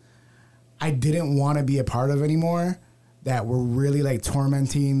that I didn't want to be a part of anymore, that were really like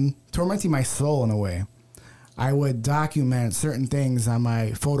tormenting my soul in a way. I would document certain things on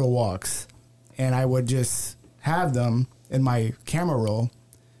my photo walks, and I would just have them in my camera roll.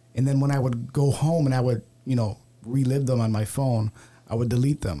 And then when I would go home and I would, relive them on my phone, I would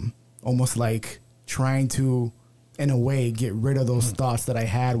delete them, almost like trying to, in a way, get rid of those thoughts that I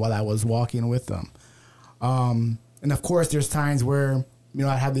had while I was walking with them. And of course, there's times where,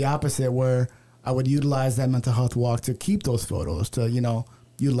 I had the opposite, where I would utilize that mental health walk to keep those photos, to,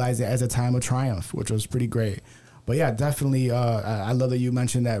 utilize it as a time of triumph, which was pretty great. But yeah, definitely, I love that you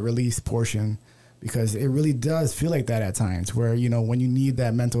mentioned that release portion, because it really does feel like that at times where, when you need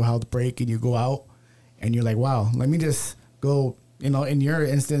that mental health break and you go out and you're like, wow, let me just go, in your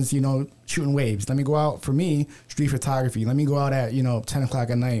instance, shooting waves. Let me go out, for me, street photography. Let me go out at, 10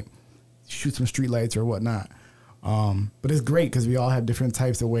 o'clock at night, shoot some street lights or whatnot. But it's great because we all have different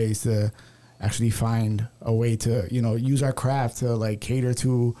types of ways to actually find a way to, use our craft to like cater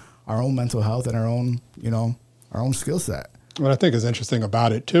to our own mental health and our own, our own skill set. What I think is interesting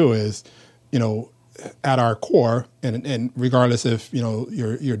about it too is, at our core, and regardless if,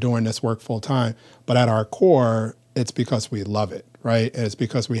 you're doing this work full time, but at our core, it's because we love it, right? And it's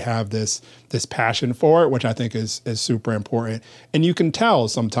because we have this passion for it, which I think is super important. And you can tell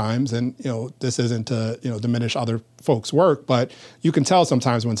sometimes, and this isn't to diminish other folks' work, but you can tell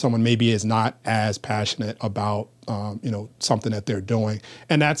sometimes when someone maybe is not as passionate about something that they're doing,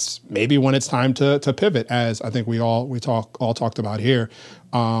 and that's maybe when it's time to pivot, as I think we all talked about here.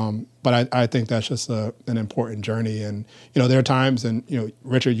 But I think that's just an important journey. And, there are times, and,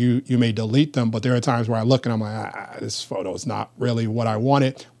 Richard, you may delete them, but there are times where I look and I'm like, this photo is not really what I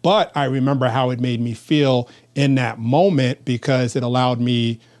wanted. But I remember how it made me feel in that moment, because it allowed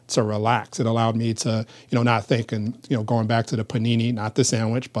me to relax. It allowed me to, not think, and, going back to the panini, not the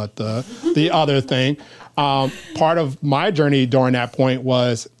sandwich, but the other thing. Part of my journey during that point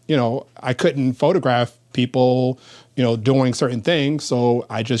was, I couldn't photograph people, doing certain things. So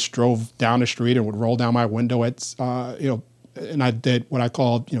I just drove down the street and would roll down my window at, and I did what I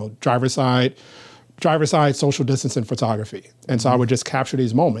called, driver's side social distancing photography. And so I would just capture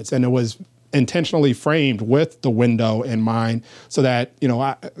these moments, and it was intentionally framed with the window in mind, so that,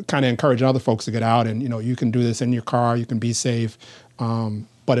 I kind of encourage other folks to get out and, you can do this in your car, you can be safe.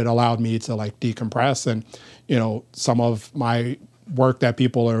 But it allowed me to like decompress. And, some of my work that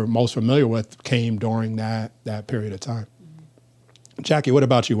people are most familiar with came during that period of time. Jackie, what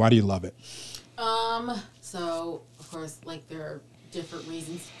about you? Why do you love it? So of course, like, there are different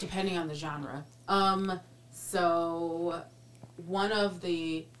reasons depending on the genre. So one of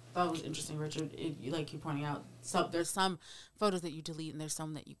the, that was interesting, Richard, like you pointing out, there's some photos that you delete and there's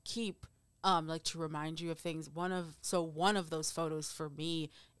some that you keep, like to remind you of things. One of those photos for me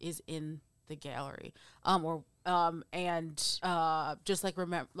is in the gallery, just like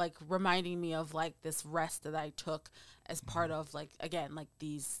reminding me of like this rest that I took as part of, like, again, like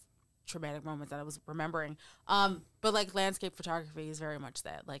these traumatic moments that I was remembering. But like landscape photography is very much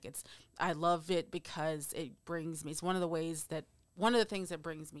that. Like, I love it because it brings me, it's one of the things that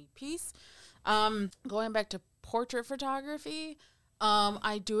brings me peace. Going back to portrait photography,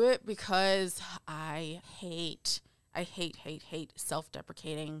 I do it because I hate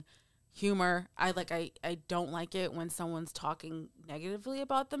self-deprecating humor. I don't like it when someone's talking negatively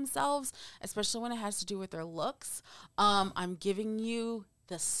about themselves, especially when it has to do with their looks. I'm giving you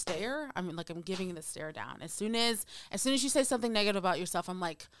the stare. I'm giving you the stare down. As soon as you say something negative about yourself, I'm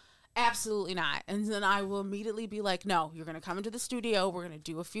like, absolutely not. And then I will immediately be like, no, you're going to come into the studio. We're going to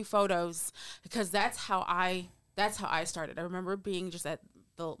do a few photos, because that's how I started. I remember being just at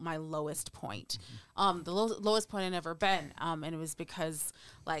my lowest point, the lowest point I'd ever been. And it was because,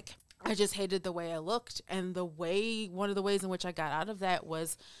 like, I just hated the way I looked. And one of the ways in which I got out of that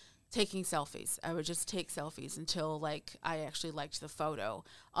was taking selfies. I would just take selfies until, like, I actually liked the photo.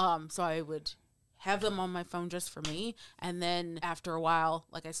 So I would have them on my phone just for me. And then after a while,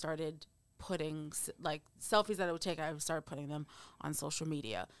 like, I started putting, like, selfies that I would take, I would start putting them on social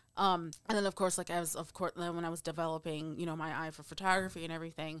media. And then, of course, when I was developing, my eye for photography and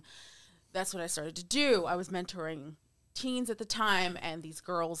everything, that's what I started to do. I was mentoring teens at the time, and these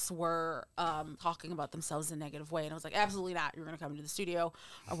girls were talking about themselves in a negative way, and I was like, absolutely not. You're going to come into the studio,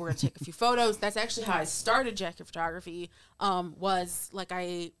 we're going to take a few photos. That's actually how I started Jacket Photography. Was like,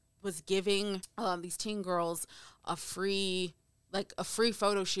 I was giving these teen girls a free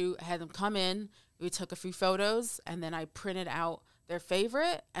photo shoot. I had them come in, we took a few photos, and then I printed out their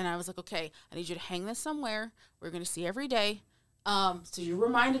favorite, and I was like, okay, I need you to hang this somewhere. We're going to see every day. So you're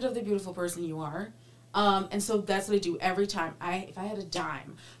reminded of the beautiful person you are. And so that's what I do every time. If I had a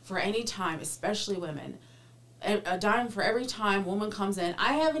dime for any time, especially women, a dime for every time woman comes in,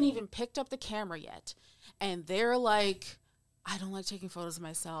 I haven't even picked up the camera yet. And they're like, I don't like taking photos of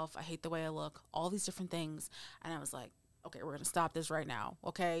myself. I hate the way I look, all these different things. And I was like, okay, we're going to stop this right now.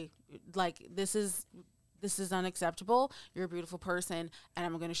 Okay. Like, this is unacceptable. You're a beautiful person, and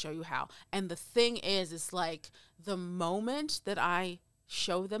I'm going to show you how. And the thing is, it's like the moment that I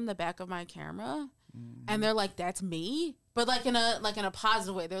show them the back of my camera, and they're like, "That's me," but like in a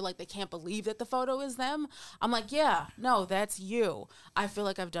positive way. They're like, they can't believe that the photo is them. I'm like, yeah, no, that's you. I feel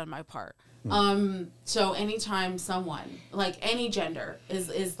like I've done my part. So anytime someone, like any gender,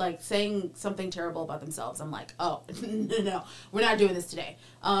 is like saying something terrible about themselves, I'm like, oh, no, we're not doing this today.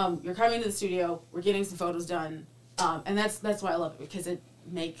 You're coming to the studio, we're getting some photos done. And that's why I love it, because it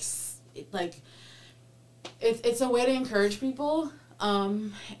makes it like, it's a way to encourage people.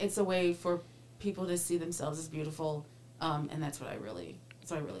 It's a way for people to see themselves as beautiful. And that's what I really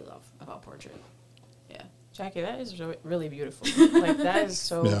love about portrait. Yeah. Jackie, that is really beautiful. Like, that is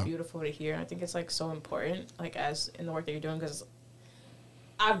so beautiful to hear. I think it's, like, so important, like, as in the work that you're doing, because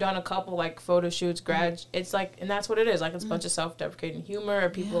I've done a couple, like, photo shoots, it's, like, and that's what it is. Like, it's a bunch of self-deprecating humor, or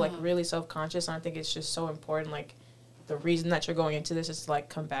people, like, really self-conscious, and I think it's just so important, like, the reason that you're going into this is to, like,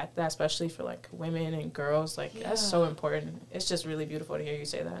 combat that, especially for, like, women and girls. Like, that's so important. It's just really beautiful to hear you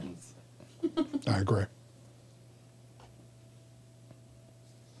say that. I agree.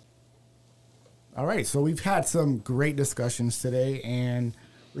 All right, so we've had some great discussions today, and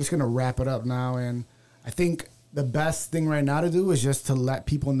we're just going to wrap it up now. And I think the best thing right now to do is just to let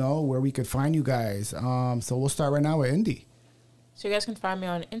people know where we could find you guys. So we'll start right now with Indy. So you guys can find me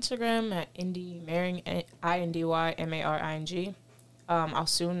on Instagram at Indy Maring, INDYMARING. I'll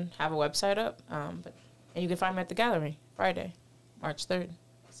soon have a website up, and you can find me at the gallery Friday, March 3rd,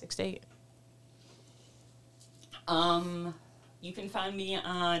 6 to 8. You can find me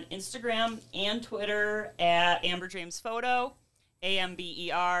on Instagram and Twitter at Amber James Photo,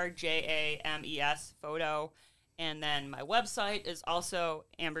 AMBERJAMES Photo. And then my website is also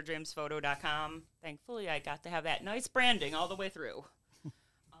amberjamesphoto.com. Thankfully, I got to have that nice branding all the way through.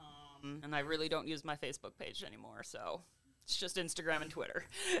 And I really don't use my Facebook page anymore, so it's just Instagram and Twitter.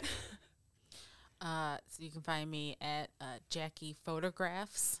 So you can find me at Jackie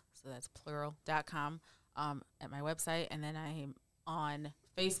Photographs, so that's plural.com. At my website, and then I am on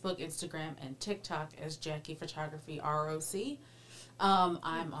Facebook, Instagram, and TikTok as Jackie Photography ROC.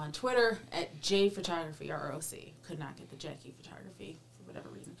 I'm on Twitter at JPhotography ROC. Could not get the Jackie Photography for whatever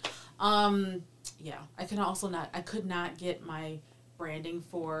reason. I could not get my branding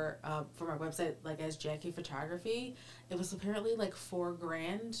for my website like as Jackie Photography. It was apparently like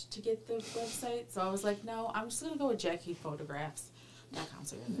 $4,000 to get the website, so I was like, no, I'm just gonna go with Jackie Photographs.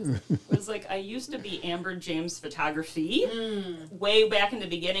 It was like, I used to be Amber James Photography way back in the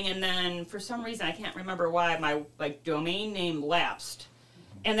beginning, and then for some reason, I can't remember why, my like domain name lapsed.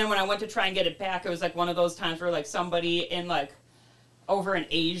 And then when I went to try and get it back, it was like one of those times where like somebody in like over in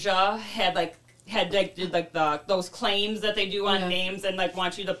Asia had those claims that they do on names and like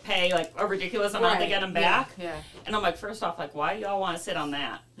want you to pay like a ridiculous amount to get them back. Yeah. And I'm like, first off, like, why do y'all want to sit on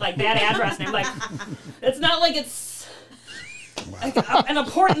that? Like that address name, like, it's not like it's like an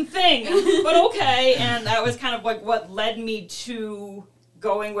important thing, but okay. And that was kind of like what led me to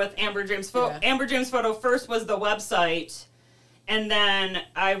going with Amber James Photo. Amber James Photo first was the website, and then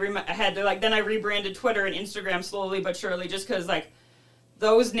I rebranded Twitter and Instagram slowly but surely, just because like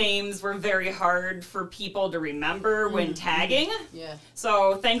those names were very hard for people to remember when tagging. Yeah.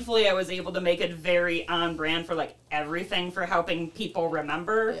 So thankfully, I was able to make it very on brand for like everything for helping people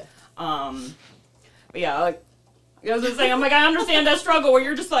remember. Like. I was saying, I'm like, I understand that struggle where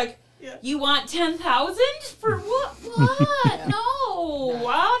you're just like, you want 10,000 for what? What? No,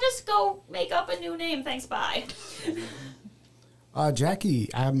 I'll just go make up a new name. Thanks, bye. Jackie,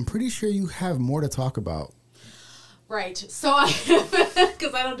 I'm pretty sure you have more to talk about. Right. So,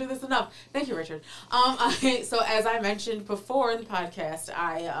 because I don't do this enough. Thank you, Richard. So as I mentioned before in the podcast,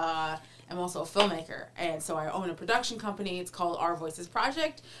 I am also a filmmaker, and so I own a production company. It's called Our Voices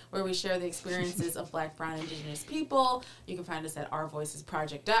Project, where we share the experiences of Black, Brown, Indigenous people. You can find us at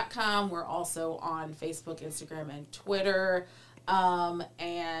ourvoicesproject.com. We're also on Facebook, Instagram, and Twitter.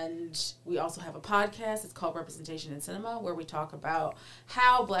 And we also have a podcast. It's called Representation in Cinema, where we talk about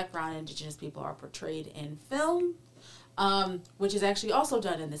how Black, Brown, and Indigenous people are portrayed in film, which is actually also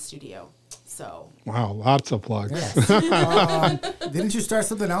done in the studio. So Wow, lots of plugs. Yes. Didn't you start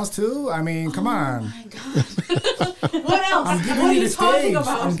something else too? I mean, come on. my God. What else? I'm giving what you are the you talking stage.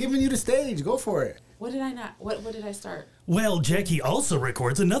 about? I'm giving you the stage. Go for it. What did I not? What did I start? Well, Jackie also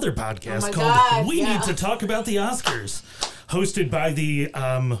records another podcast Oh my called God, We yeah. Need to Talk About the Oscars, hosted by the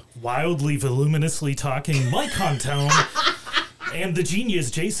wildly, voluminously talking Mike Hontone and the genius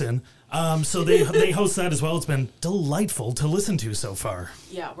Jason. So they host that as well. It's been delightful to listen to so far.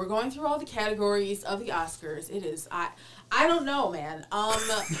 Yeah, we're going through all the categories of the Oscars. It is I don't know, man.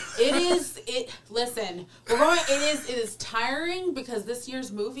 Listen, it is tiring because this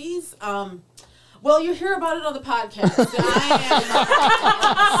year's movies, well, you hear about it on the podcast.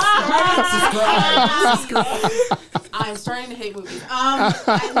 I'm starting to hate movies.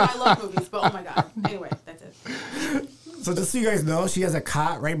 I love movies, but oh my God. Anyway, that's it. So just so you guys know, she has a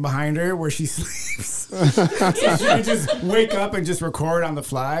cot right behind her where she sleeps. So she can just wake up and just record on the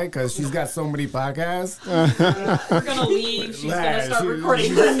fly because she's got so many podcasts. We're gonna leave. She's Yeah, gonna start she-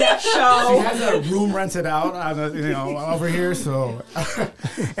 recording her next She show. has a room rented out on over here. So,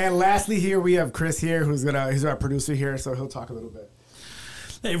 and lastly, here we have Chris here, he's our producer here, so he'll talk a little bit.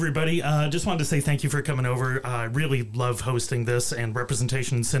 Hey, everybody. Just wanted to say thank you for coming over. I really love hosting this and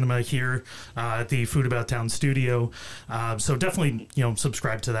representation in cinema here at the Food About Town studio. So definitely,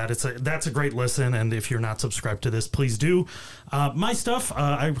 subscribe to that. That's a great listen. And if you're not subscribed to this, please do. My stuff,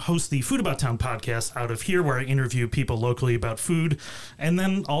 I host the Food About Town podcast out of here where I interview people locally about food. And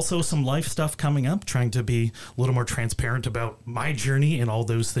then also some life stuff coming up, trying to be a little more transparent about my journey and all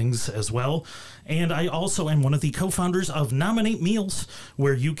those things as well. And I also am one of the co-founders of Nominate Meals,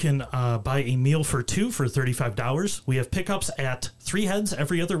 where you can buy a meal for two for $35. We have pickups at 3 Heads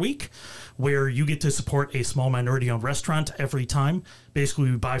every other week, where you get to support a small minority-owned restaurant every time.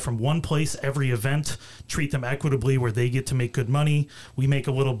 Basically, we buy from one place every event, treat them equitably where they get to make good money. We make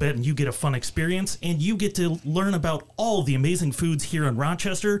a little bit, and you get a fun experience, and you get to learn about all the amazing foods here in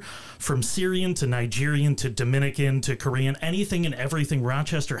Rochester, from Syrian to Nigerian to Dominican to Korean, anything and everything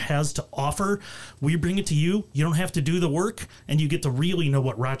Rochester has to offer. We bring it to you. You don't have to do the work, and you get to really know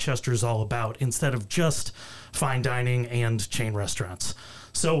what Rochester is all about instead of just fine dining and chain restaurants.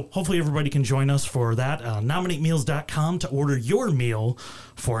 So hopefully everybody can join us for that. Nominatemeals.com to order your meal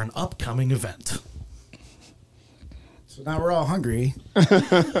for an upcoming event. So now we're all hungry.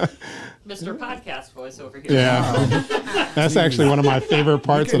 Mr. Podcast voice over here. Yeah. That's actually one of my favorite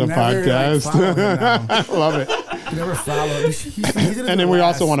parts of the podcast. I love it. You never follow. And then we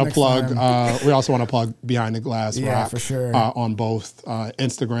also want to plug Behind the Glass Yeah, Rock for sure. On both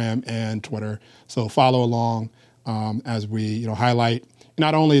Instagram and Twitter. So follow along as we highlight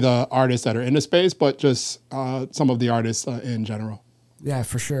not only the artists that are in the space, but just some of the artists in general. Yeah,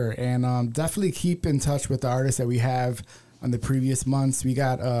 for sure. And definitely keep in touch with the artists that we have on the previous months. We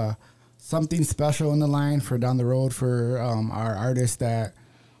got something special in the line for down the road for our artists that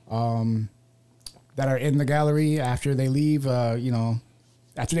are in the gallery after they leave,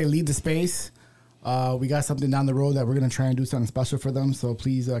 after they leave the space. We got something down the road that we're going to try and do something special for them. So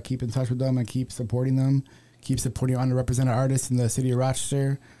please keep in touch with them and keep supporting them. Keep supporting underrepresented artists in the city of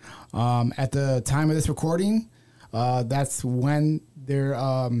Rochester. At the time of this recording, that's when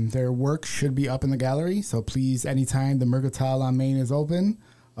their work should be up in the gallery. So please, anytime the Mercantile on Main is open,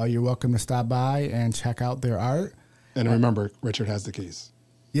 you're welcome to stop by and check out their art. And remember, Richard has the keys.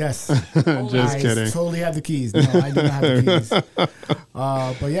 Yes. Just kidding. I totally have the keys. No, I do not have the keys.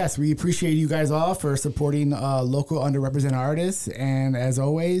 But yes, we appreciate you guys all for supporting local underrepresented artists. And as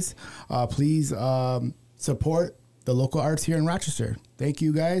always, please support the local arts here in Rochester. Thank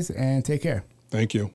you guys and take care. Thank you.